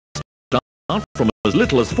from as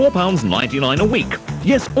little as £4.99 a week.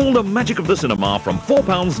 Yes, all the magic of the cinema from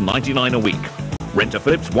 £4.99 a week. Rent a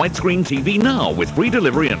Philips widescreen TV now with free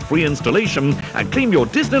delivery and free installation, and claim your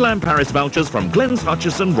Disneyland Paris vouchers from Glenn's,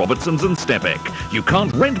 Hutchison, Robertsons and Stebeck. You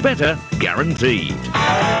can't rent better, guaranteed.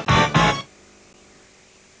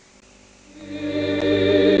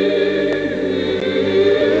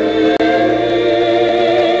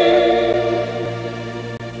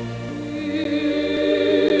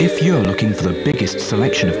 If you're looking for the biggest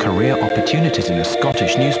selection of career opportunities in a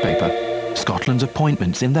Scottish newspaper, Scotland's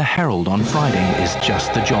appointments in the Herald on Friday is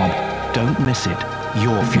just the job. Don't miss it.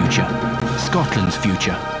 Your future. Scotland's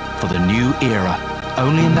future. For the new era.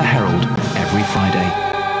 Only in the Herald, every Friday.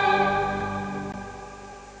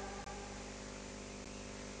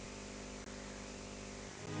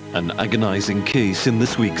 An agonising case in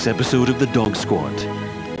this week's episode of The Dog Squad.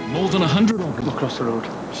 More than 100 of them. Across the road.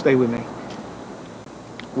 Stay with me.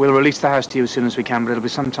 We'll release the house to you as soon as we can, but it'll be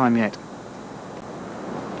some time yet.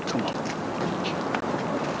 Come on.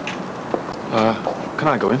 Can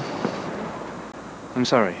I go in? I'm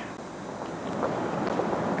sorry.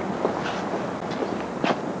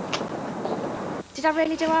 Did I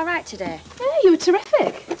really do all right today? Yeah, you were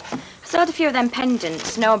terrific. I sold a few of them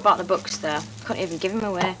pendants. No one bought the books, though. Couldn't even give them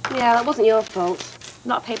away. Yeah, that wasn't your fault. A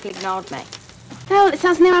lot of people ignored me. Well, it's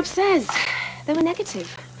as Nirab says. They were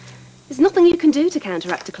negative. There's nothing you can do to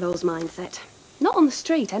counteract a closed mindset. Not on the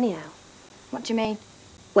street, anyhow. What do you mean?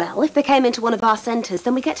 Well, if they came into one of our centres,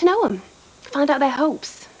 then we get to know them. Find out their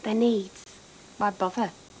hopes, their needs. Why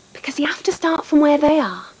bother? Because you have to start from where they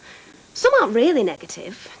are. Some aren't really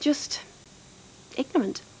negative, just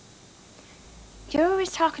ignorant. You're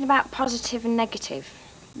always talking about positive and negative.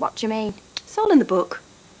 What do you mean? It's all in the book.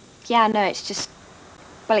 Yeah, I know, it's just...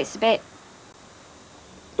 Well, it's a bit...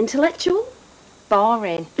 Intellectual?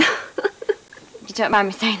 boring. You don't mind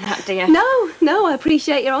me saying that, do you? No, I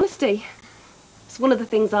appreciate your honesty. It's one of the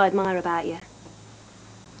things I admire about you.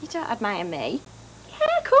 You don't admire me?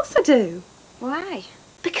 Yeah, of course I do. Why?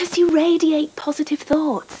 Because you radiate positive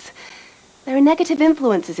thoughts. There are negative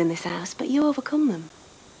influences in this house, but you overcome them.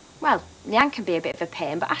 Well, Jan can be a bit of a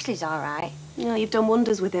pain, but Ashley's all right. You know, you've done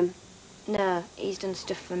wonders with him. No, he's done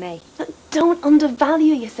stuff for me. But don't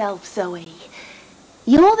undervalue yourself, Zoe.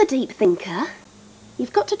 You're the deep thinker.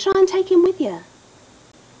 You've got to try and take him with you.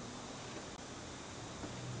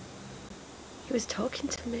 He was talking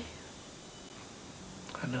to me.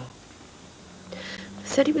 I know.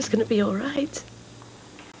 Said he was going to be all right.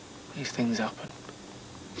 These things happen.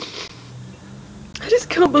 I just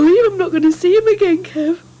can't believe I'm not going to see him again,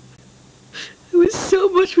 Kev. There was so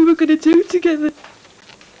much we were going to do together.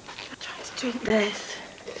 I tried to drink this.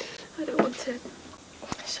 I don't want to.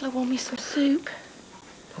 Shall I warm you some soup?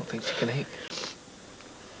 I don't think she can eat.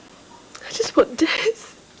 I just want Des.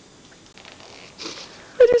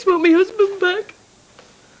 I just want my husband back.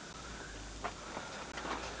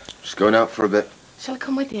 Just going out for a bit. Shall I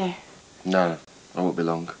come with you? No, I won't be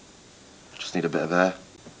long. Just need a bit of air.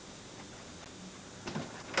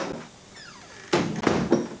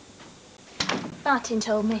 Martin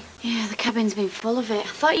told me. Yeah, the cabin's been full of it. I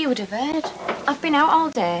thought you would have heard. I've been out all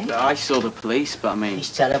day. I saw the police, but I mean...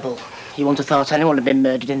 It's terrible. You wouldn't have thought anyone had been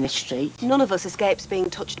murdered in this street. None of us escapes being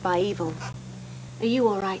touched by evil. Are you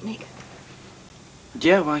all right, Nick?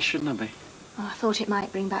 Yeah, why shouldn't I be? Oh, I thought it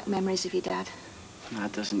might bring back memories of your dad. No,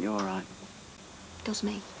 it doesn't. You're all right. Does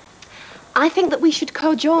me. I think that we should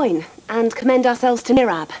co-join and commend ourselves to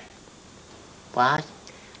Nirab. Why?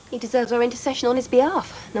 He deserves our intercession on his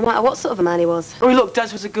behalf, no matter what sort of a man he was. Oh, look,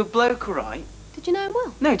 Des was a good bloke, all right? Did you know him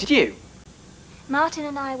well? No, did you? Martin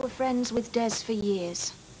and I were friends with Des for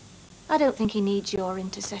years. I don't think he needs your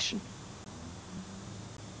intercession.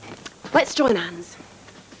 Let's join hands.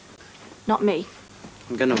 Not me.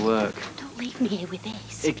 I'm gonna work. Don't leave me here with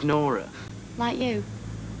this. Ignore her. Like you.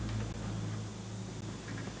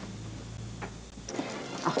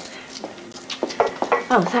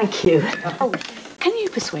 Oh, thank you. Oh, can you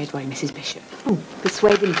persuade away Mrs. Bishop? Oh,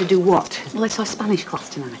 persuade him to do what? Well, it's our Spanish class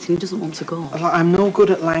tonight and he doesn't want to go. Well, I'm no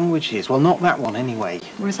good at languages. Well, not that one anyway.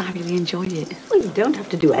 Whereas I really enjoy it. Well, you don't have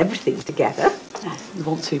to do everything together. Yeah, you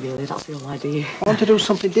want to, really, that's the whole idea. I want to do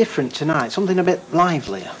something different tonight, something a bit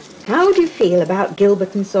livelier. How do you feel about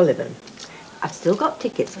Gilbert and Sullivan? I've still got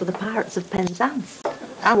tickets for the Pirates of Penzance.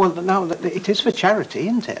 Ah, well, no, it is for charity,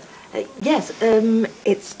 isn't it? Yes,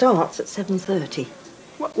 it starts at 7:30.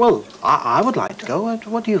 Well, I would like to go.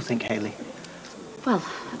 What do you think, Hayley? Well,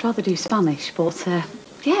 I'd rather do Spanish, but,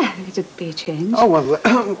 yeah, it'd be a change. Oh, well,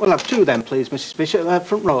 we'll have two then, please, Mrs. Bishop.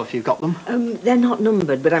 Front row, if you've got them. They're not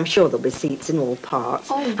numbered, but I'm sure there'll be seats in all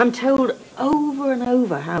parts. Oh. I'm told over and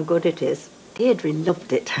over how good it is. Deirdre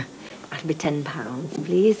loved it. I to be £10,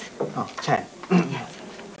 please. Oh, 10. Yes.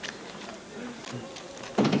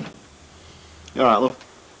 You all right, love?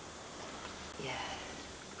 Yeah.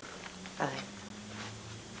 Fine.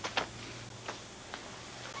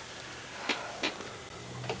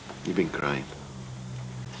 You've been crying.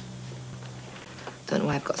 Don't know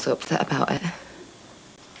why I've got so upset about it.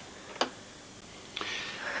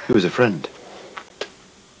 He was a friend.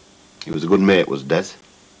 He was a good mate, was Des.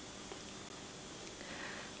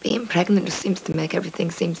 Being pregnant just seems to make everything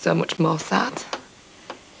seem so much more sad.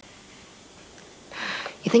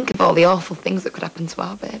 You think of all the awful things that could happen to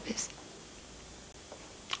our babies.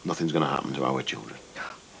 Nothing's going to happen to our children.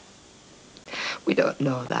 We don't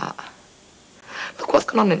know that. Look what's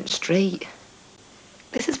gone on in the street.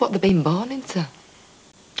 This is what they've been born into.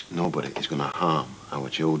 Nobody is going to harm our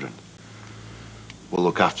children. We'll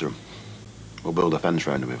look after them. We'll build a fence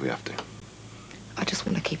around them if we have to. I just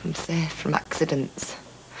want to keep them safe from accidents,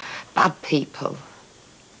 bad people,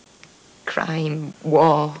 crime,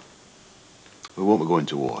 war. We won't be going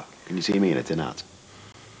to war. Can you see me in a tin hat?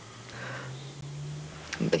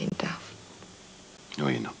 I'm being daft. No,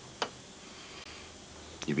 you're not.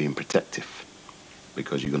 You're being protective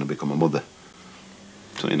because you're going to become a mother.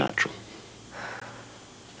 It's only natural.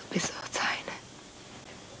 They'll be so tiny.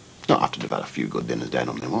 Not after they've had a few good dinners down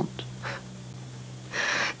on they want.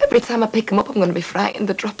 Every time I pick them up, I'm going to be frightened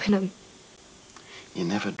they're dropping them. You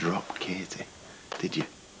never dropped Katie, did you?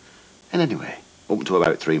 And anyway, up to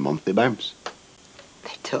about 3 months, they bounce.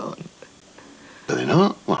 They don't. Do they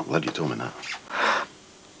not? Well, I'm glad you told me that.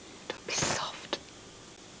 Don't be soft.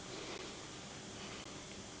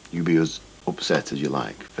 You be as upset as you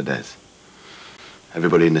like for Des.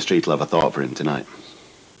 Everybody in the street will have a thought for him tonight.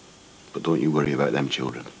 But don't you worry about them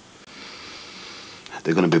children.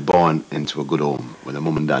 They're going to be born into a good home with a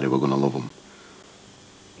mum and dad who are going to love them.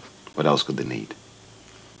 What else could they need?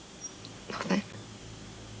 Nothing.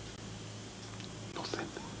 Nothing.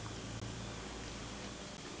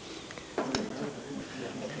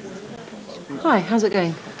 Hi, how's it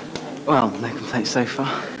going? Well, no complaints so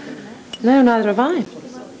far. No, neither have I. In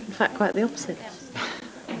fact, quite the opposite.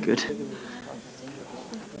 Good.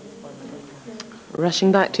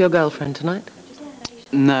 Rushing back to your girlfriend tonight?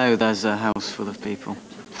 No, there's a house full of people.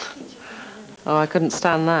 Oh, I couldn't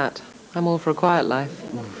stand that. I'm all for a quiet life.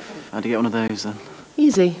 How'd you get one of those, then?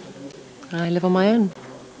 Easy. I live on my own.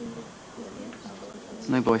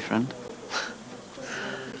 No boyfriend?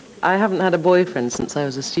 I haven't had a boyfriend since I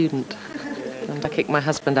was a student. And I kicked my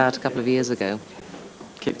husband out a couple of years ago.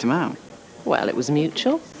 Kicked him out? Well, it was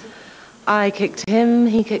mutual. I kicked him,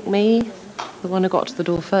 he kicked me. The one who got to the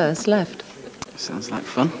door first left. Sounds like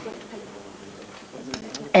fun.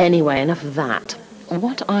 Anyway, enough of that.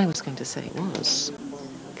 What I was going to say was,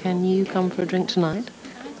 can you come for a drink tonight?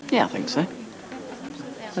 Yeah, I think so.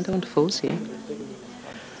 I don't want to force you.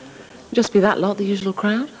 Just be that lot, the usual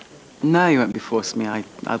crowd? No, you won't be forcing me.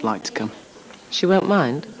 I'd like to come. She won't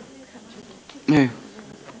mind? Who?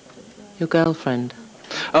 Your girlfriend.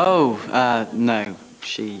 Oh, no.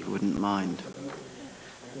 She wouldn't mind.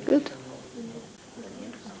 Good.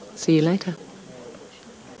 See you later.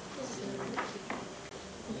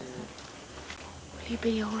 Will you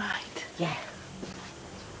be all right? Yeah.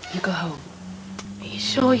 You go home. Are you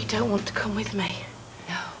sure you don't want to come with me?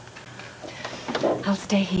 No. I'll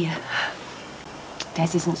stay here.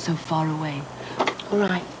 Des isn't so far away. All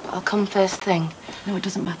right, but I'll come first thing. No, it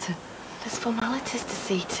doesn't matter. There's formalities to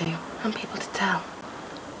see to and people to tell.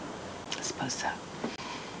 I suppose so.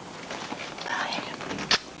 Bye.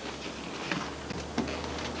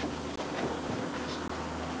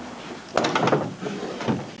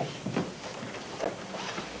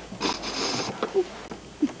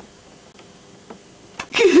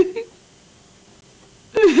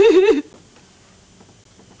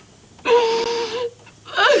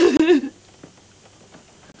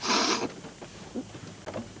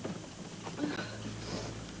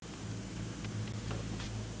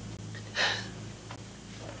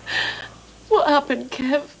 What happened,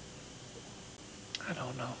 Kev? I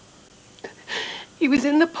don't know. He was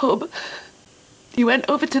in the pub. He went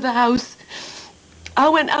over to the house. I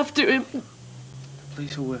went after him. The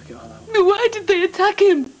police will work it all out. Why did they attack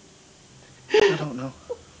him? I don't know.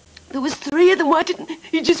 There was 3 of them. Why didn't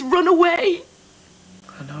he just run away?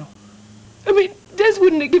 I know. I mean, Des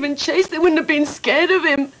wouldn't have given chase. They wouldn't have been scared of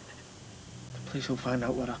him. The police will find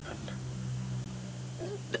out what happened.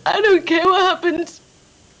 I don't care what happened.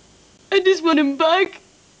 I just want him back.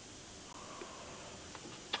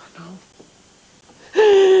 I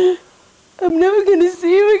know. I'm never going to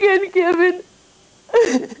see him again, Kevin.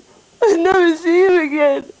 I'll never see him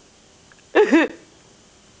again.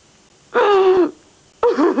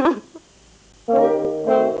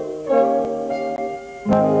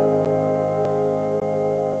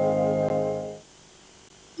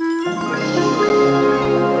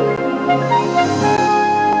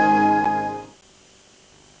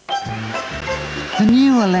 The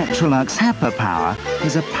new Electrolux HEPA Power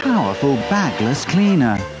is a powerful bagless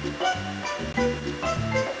cleaner.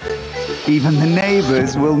 Even the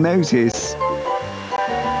neighbours will notice.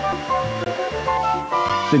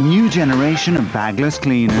 The new generation of bagless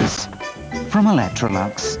cleaners from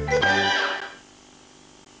Electrolux.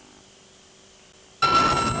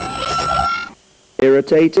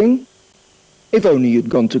 Irritating? If only you'd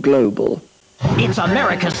gone to Global. It's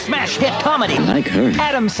America's smash hit comedy. Like her.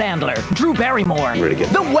 Adam Sandler, Drew Barrymore,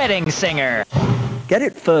 The Wedding Singer. Get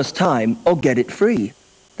it first time or get it free.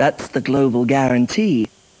 That's the Global guarantee.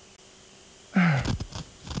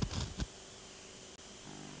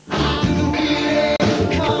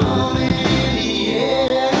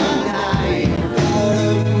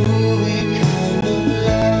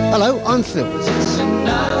 Hello, I'm Phil.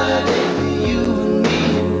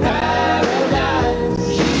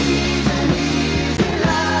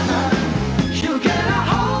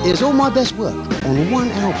 Here's all my best work on one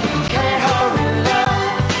album.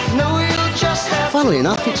 Funnily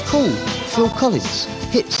enough, it's called Phil Collins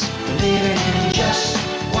Hits.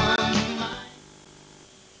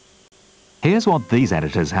 Here's what these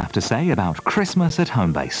editors have to say about Christmas at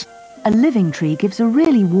Homebase. A living tree gives a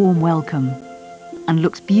really warm welcome and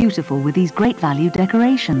looks beautiful with these great value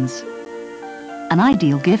decorations. An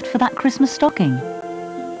ideal gift for that Christmas stocking.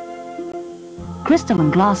 Crystal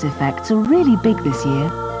and glass effects are really big this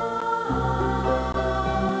year.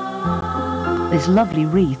 This lovely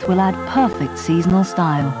wreath will add perfect seasonal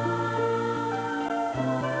style.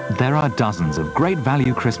 There are dozens of great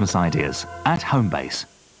value Christmas ideas at Homebase.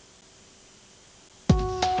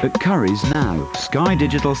 At Currys now, Sky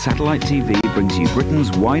Digital Satellite TV brings you Britain's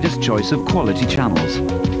widest choice of quality channels.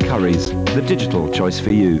 Currys, the digital choice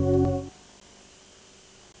for you.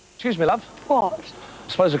 Excuse me, love. What? I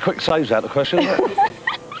suppose a quick save's out of the question, isn't it?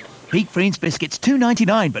 Peak Friends biscuits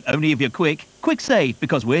 $2.99, but only if you're quick. Quick save,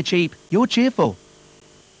 because we're cheap, you're cheerful.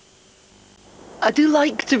 I do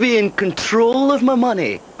like to be in control of my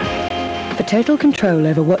money. For total control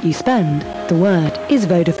over what you spend, the word is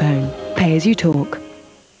Vodafone. Pay as you talk.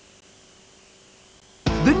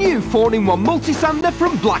 The new 4-in-1 multi-sander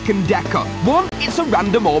from Black & Decker. 1, it's a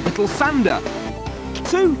random orbital sander.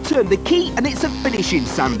 2, turn the key and it's a finishing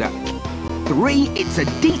sander. 3, it's a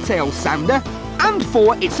detail sander. And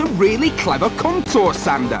 4, it's a really clever contour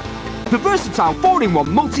sander. The versatile 4-in-1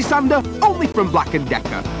 multi-sander, only from Black &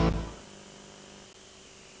 Decker.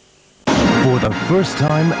 For the first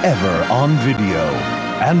time ever on video,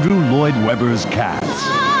 Andrew Lloyd Webber's Cats.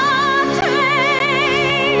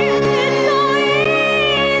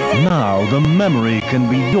 Now the memory can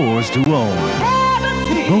be yours to own.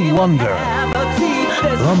 The wonder,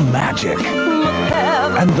 the magic,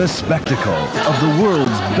 and the spectacle of the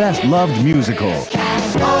world's best-loved musical.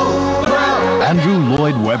 Andrew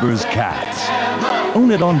Lloyd Webber's Cats.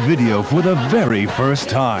 Own it on video for the very first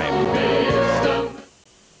time.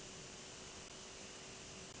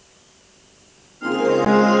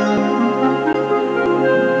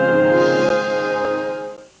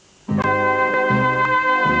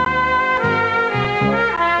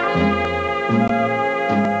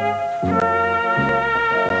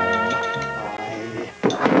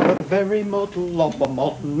 Very model of a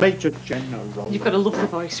modern Major General. You've got a lovely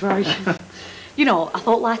voice, right? You know, I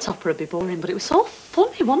thought light opera would be boring, but it was so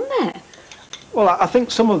funny, wasn't it? Well, I think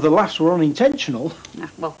some of the laughs were unintentional. Yeah,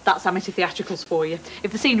 well, that's amateur theatricals for you.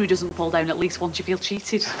 If the scenery doesn't fall down at least once, you feel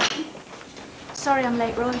cheated. Sorry I'm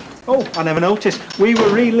late, Roy. Oh, I never noticed. We were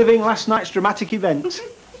reliving last night's dramatic events.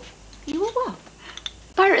 You were what?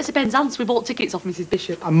 Pirates of Penzance, we bought tickets off Mrs.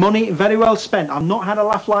 Bishop. And money very well spent. I've not had a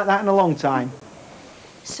laugh like that in a long time.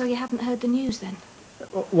 So you haven't heard the news then?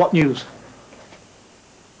 What news?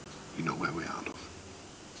 You know where we are, love.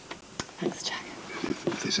 Thanks, Jack.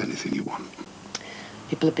 If there's anything you want.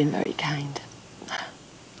 People have been very kind.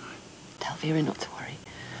 Tell Vera not to worry.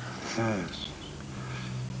 Yes.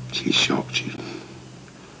 She's shocked. She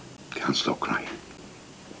can't stop crying.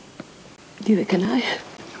 Neither can I.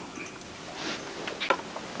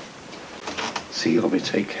 See you, Robbie.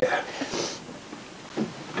 Take care.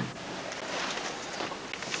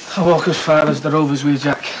 I'll walk as far as the Rovers with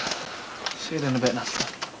Jack. See you in a bit, Natalie.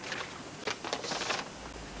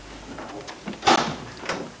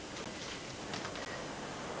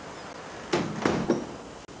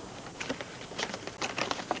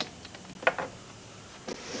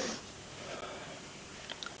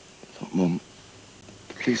 Look, Mum,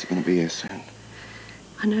 police are going to be here soon.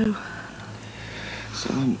 I know. So,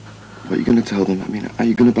 what are you going to tell them? I mean, are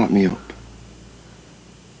you going to back me up?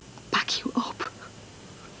 Back you up?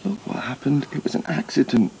 Look, what happened? It was an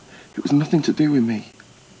accident. It was nothing to do with me.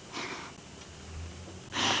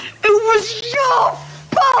 It was your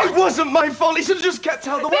fault! It wasn't my fault. He should have just kept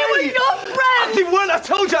out of the way. They were your friends! They weren't. I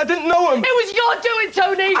told you I didn't know him. It was your doing,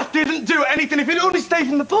 Tony! I didn't do anything. If he'd only stayed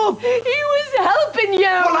in the pub. He was helping you!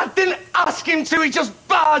 Well, I didn't ask him to. He just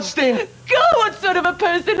barged in. God, what sort of a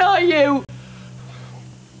person are you?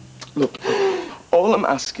 Look, all I'm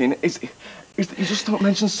asking is that you just don't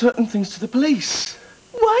mention certain things to the police.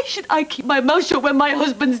 Why should I keep my mouth shut when my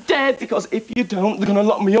husband's dead? Because if you don't, they're going to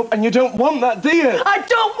lock me up, and you don't want that, do you? I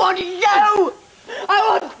don't want you!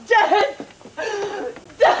 I want death!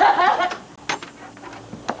 Death!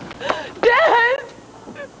 Death!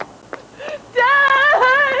 Death!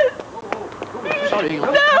 Sorry.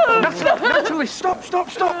 No! Natalie, stop.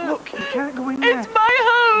 Look, you can't go in there. It's my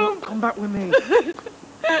home! Look, come back with me.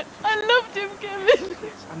 I loved him, Kevin.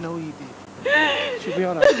 I know you did. She'll be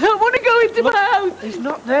all right. I want to go into my house. He's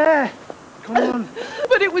not there. Come on.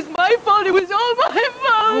 But it was my fault. It was all my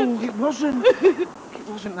fault. Oh, it wasn't. It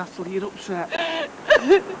wasn't, Natalie. You're upset.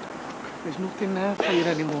 There's nothing there for you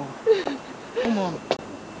anymore. Come on.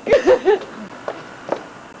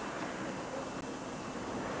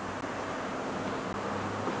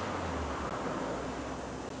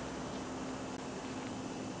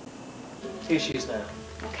 Here she is now.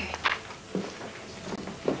 Okay.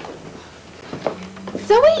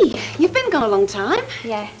 Zoe, you've been gone a long time.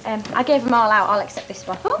 Yeah, I gave them all out. I'll accept this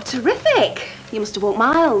one. Oh, terrific. You must have walked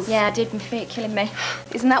miles. Yeah, I did. My feet killing me.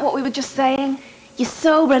 Isn't that what we were just saying? You're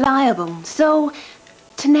so reliable, so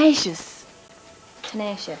tenacious.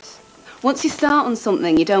 Tenacious. Once you start on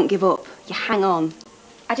something, you don't give up. You hang on.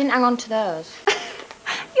 I didn't hang on to those.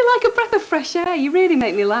 You're like a breath of fresh air. You really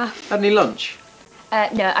make me laugh. Had any lunch?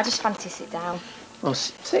 No, I just fancy sit down. Oh,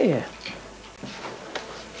 sit here.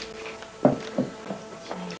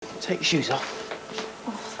 Take your shoes off.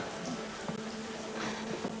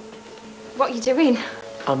 What are you doing?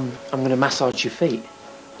 I'm going to massage your feet.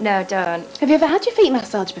 No, don't. Have you ever had your feet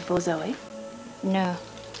massaged before, Zoe? No.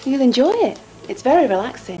 You'll enjoy it. It's very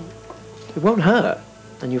relaxing. It won't hurt,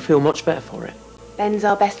 and you'll feel much better for it. Ben's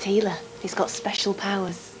our best healer. He's got special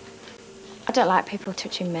powers. I don't like people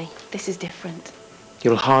touching me. This is different.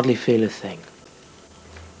 You'll hardly feel a thing.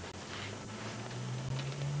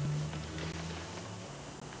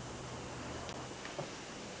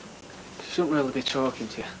 She shouldn't really be talking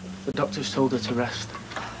to you. The doctor's told her to rest.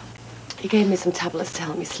 He gave me some tablets to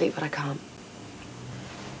help me sleep, but I can't.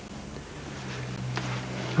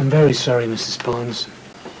 I'm very sorry, Mrs. Barnes.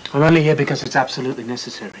 I'm only here because it's absolutely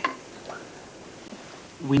necessary.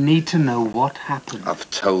 We need to know what happened. I've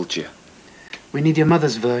told you. We need your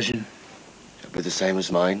mother's version. It'll be the same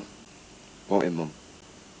as mine. Won't it, Mum?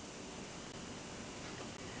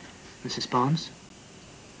 Mrs. Barnes?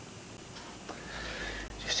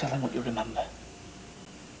 Just tell them what you remember.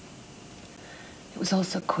 It was all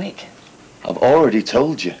so quick. I've already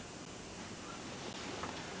told you.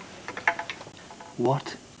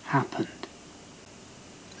 What happened?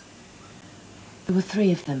 There were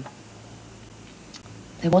 3 of them.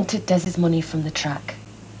 They wanted Des's money from the track.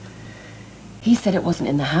 He said it wasn't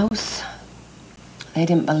in the house. They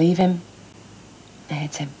didn't believe him. They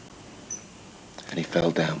hit him. And he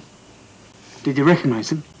fell down. Did you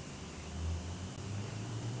recognize him?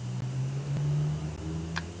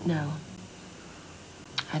 No.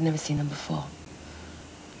 I'd never seen them before.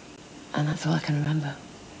 And that's all I can remember.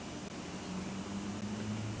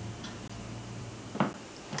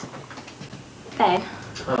 Ben?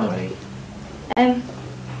 Alright.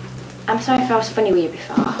 I'm sorry if I was funny with you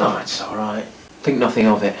before. Oh, it's alright. Think nothing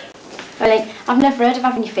of it. Well, I've never heard of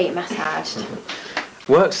having your feet massaged.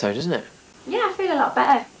 Works though, doesn't it? Yeah, I feel a lot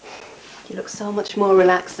better. You look so much more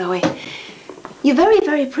relaxed, Zoe. You're very,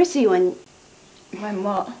 very pretty when... When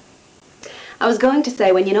what? I was going to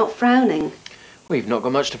say when you're not frowning. Well, you've not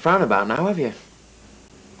got much to frown about now, have you?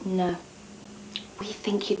 No. We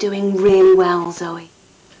think you're doing really well, Zoe.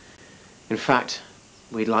 In fact,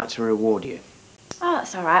 we'd like to reward you. Oh,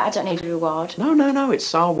 that's all right. I don't need a reward. No.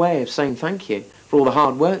 It's our way of saying thank you for all the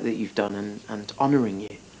hard work that you've done and honouring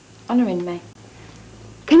you. Honouring me?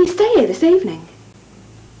 Can you stay here this evening?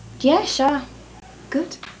 Yeah, sure.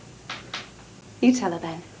 Good. You tell her,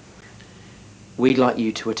 Ben. We'd like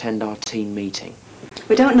you to attend our team meeting.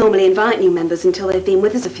 We don't normally invite new members until they've been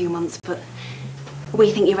with us a few months, but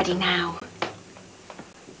we think you're ready now.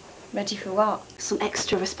 Ready for what? Some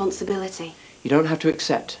extra responsibility. You don't have to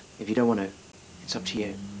accept if you don't want to. It's up to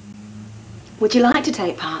you. Would you like to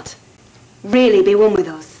take part? Really be one with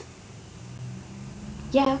us?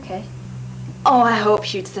 Yeah, okay. Oh, I hope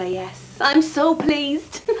she'd say yes. I'm so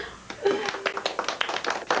pleased.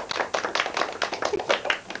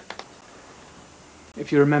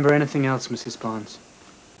 If you remember anything else, Mrs. Barnes.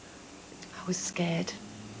 I was scared.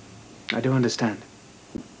 I do understand.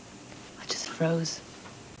 I just froze.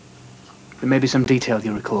 There may be some detail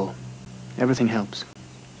you recall. Everything helps.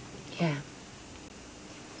 Yeah.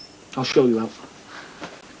 I'll show you out.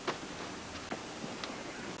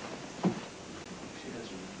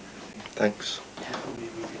 Thanks.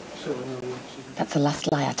 That's the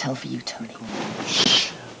last lie I tell for you, Tony.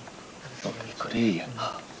 Shh. You could hear you.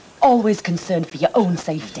 Always concerned for your own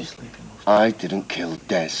safety. I didn't kill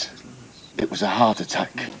Des. It was a heart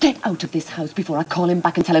attack. Get out of this house before I call him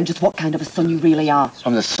back and tell him just what kind of a son you really are.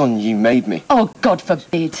 I'm the son you made me. Oh, God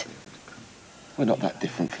forbid. We're not that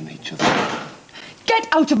different from each other. Get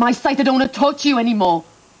out of my sight. I don't want to talk to you anymore.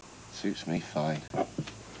 Suits me fine.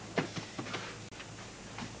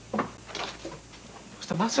 What's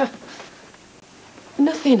the matter?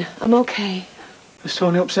 Nothing. I'm okay. Has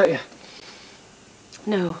Tony upset you?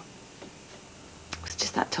 No. It was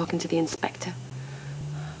just that talking to the inspector.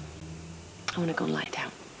 I want to go and lie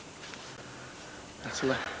down.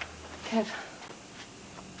 Natalie. Kev,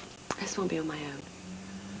 I just won't be on my own.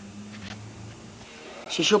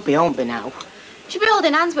 She should be home by now. Should be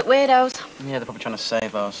holding hands with weirdos. Yeah, they're probably trying to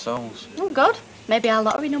save our souls. Oh, God. Maybe our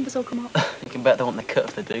lottery numbers will come up. You can bet they want the cut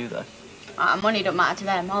if they do, though. Money don't matter to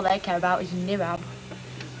them. All they care about is Nirab.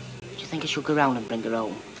 Do you think I should go round and bring her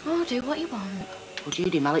home? Oh, do what you want. Well,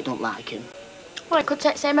 Judy Mallet don't like him. Well, I could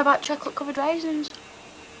take the same about chocolate-covered raisins.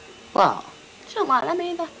 What? She don't like them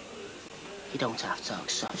either. You don't have to talk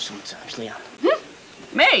soft sometimes, Leanne.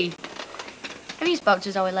 Me? Have you spoke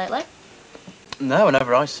to Zoe lately? No,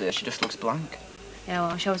 whenever I see her, she just looks blank. Yeah,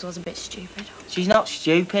 well, she always was a bit stupid. She's not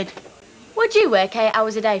stupid. Would you work 8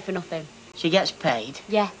 hours a day for nothing? She gets paid.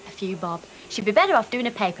 Yeah, a few bob. She'd be better off doing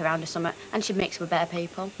a paper round or something, and she'd mix with better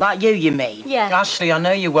people. Like you mean? Yeah. Ashley, I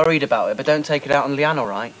know you're worried about it, but don't take it out on Leanne, all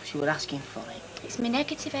right? She was asking for it. It's my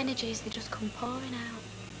negative energies, they just come pouring out.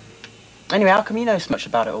 Anyway, how come you know so much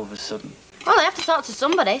about it all of a sudden? Well, I have to talk to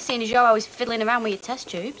somebody, seeing as you're always fiddling around with your test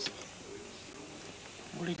tubes.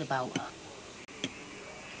 Worried about her.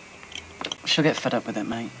 She'll get fed up with it,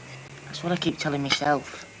 mate. That's what I keep telling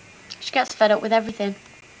myself. She gets fed up with everything.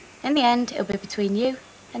 In the end, it'll be between you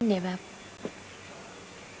and Nirab.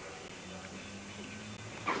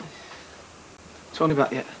 Tony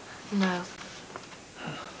back yet? No.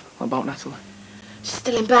 What about Natalie? She's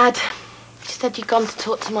still in bed. She said you'd gone to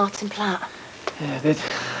talk to Martin Platt. Yeah, I did.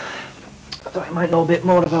 I thought he might know a bit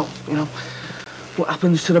more about, what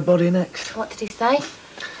happens to the body next. What did he say?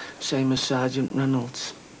 Same as Sergeant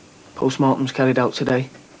Reynolds. Postmortem's carried out today.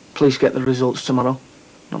 Police get the results tomorrow.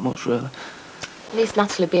 Not much, really. At least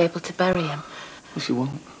Natalie'll be able to bury him. Well, she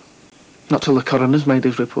won't. Not till the coroner's made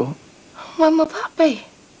his report. When will that be?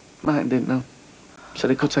 Martin didn't know.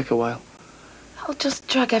 Said it could take a while. I'll just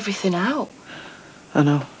drag everything out. I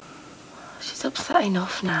know. She's upset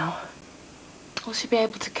enough now. Will she be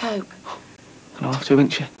able to cope? Gonna have to, isn't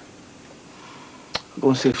she? I'll go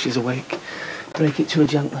and see if she's awake. Break it to her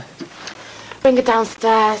gently. Bring her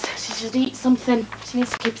downstairs. She should eat something. She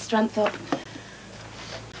needs to keep her strength up.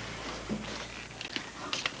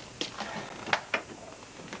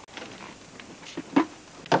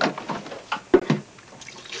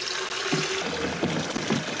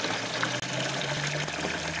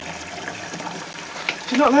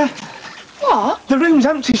 She's not there. What? The room's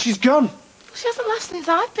empty. She's gone. She hasn't left since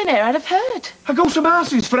I've been here. I'd have heard. I go to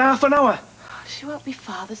Marcy's for half an hour. She won't be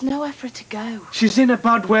far. There's nowhere for her to go. She's in a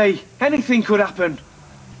bad way. Anything could happen.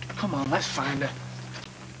 Come on, let's find her.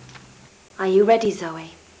 Are you ready,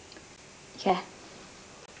 Zoe? Yeah.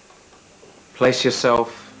 Place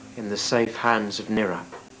yourself in the safe hands of Nirab.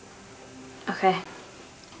 Okay.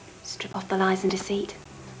 Strip off the lies and deceit.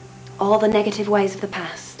 All the negative ways of the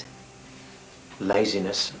past.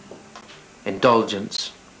 Laziness,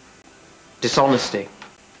 indulgence, dishonesty.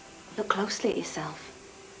 Look closely at yourself.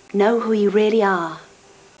 Know who you really are.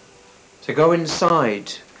 To go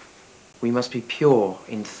inside, we must be pure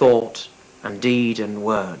in thought and deed and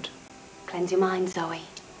word. Cleanse your mind, Zoe.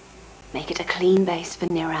 Make it a clean base for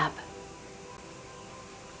Nirab.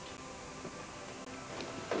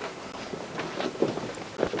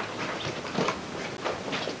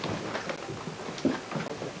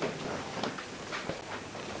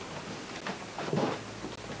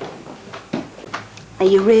 Are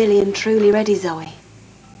you really and truly ready, Zoe?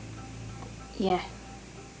 Yeah.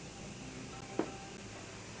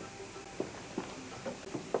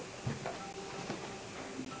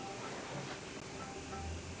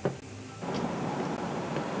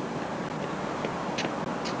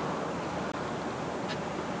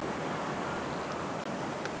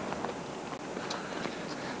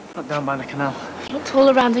 Not down by the canal. Looked all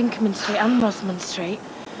around Inkerman Street and Rosamond Street.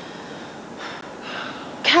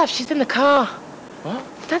 Kev, she's in the car. What?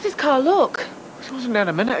 Daddy's car, look. She wasn't there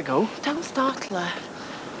a minute ago. Don't startle her.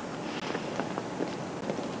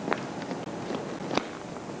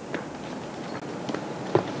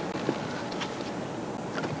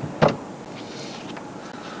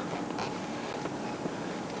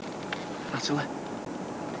 Natalie?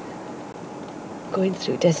 Going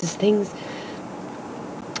through Des's things.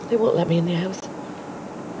 They won't let me in the house.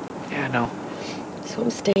 Yeah, no. So I'm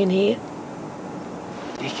staying here.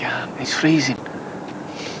 You can't. It's freezing.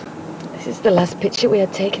 This is the last picture we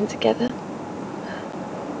had taken together.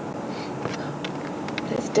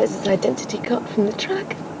 There's Des's identity card from the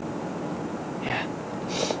track. Yeah.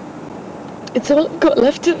 It's all I've got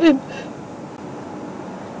left of him.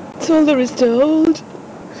 It's all there is to hold.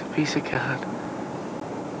 It's a piece of card.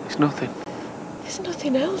 It's nothing. There's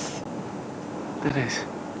nothing else. There is.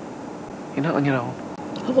 You're not on your own.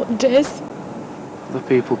 I want Des. Other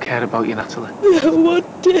people care about you, Natalie. I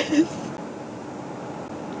want Des.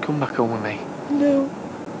 Come back home with me. No.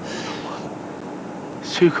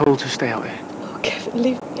 It's too cold to stay out here. Oh, Kevin,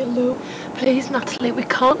 leave me alone. Please, Natalie, we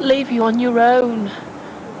can't leave you on your own.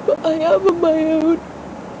 But I am on my own.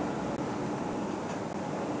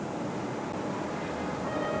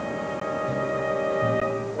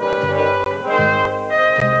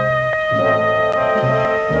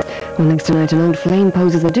 Well, next tonight, an old flame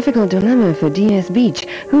poses a difficult dilemma for D.S. Beach,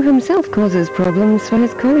 who himself causes problems for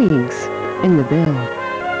his colleagues. In the bill.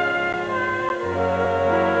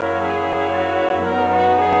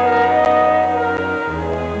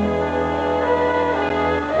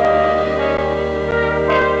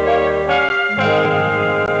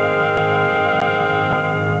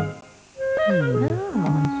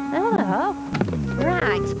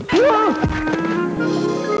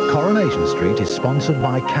 Coronation Street is sponsored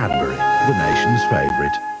by Cadbury, the nation's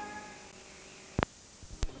favourite.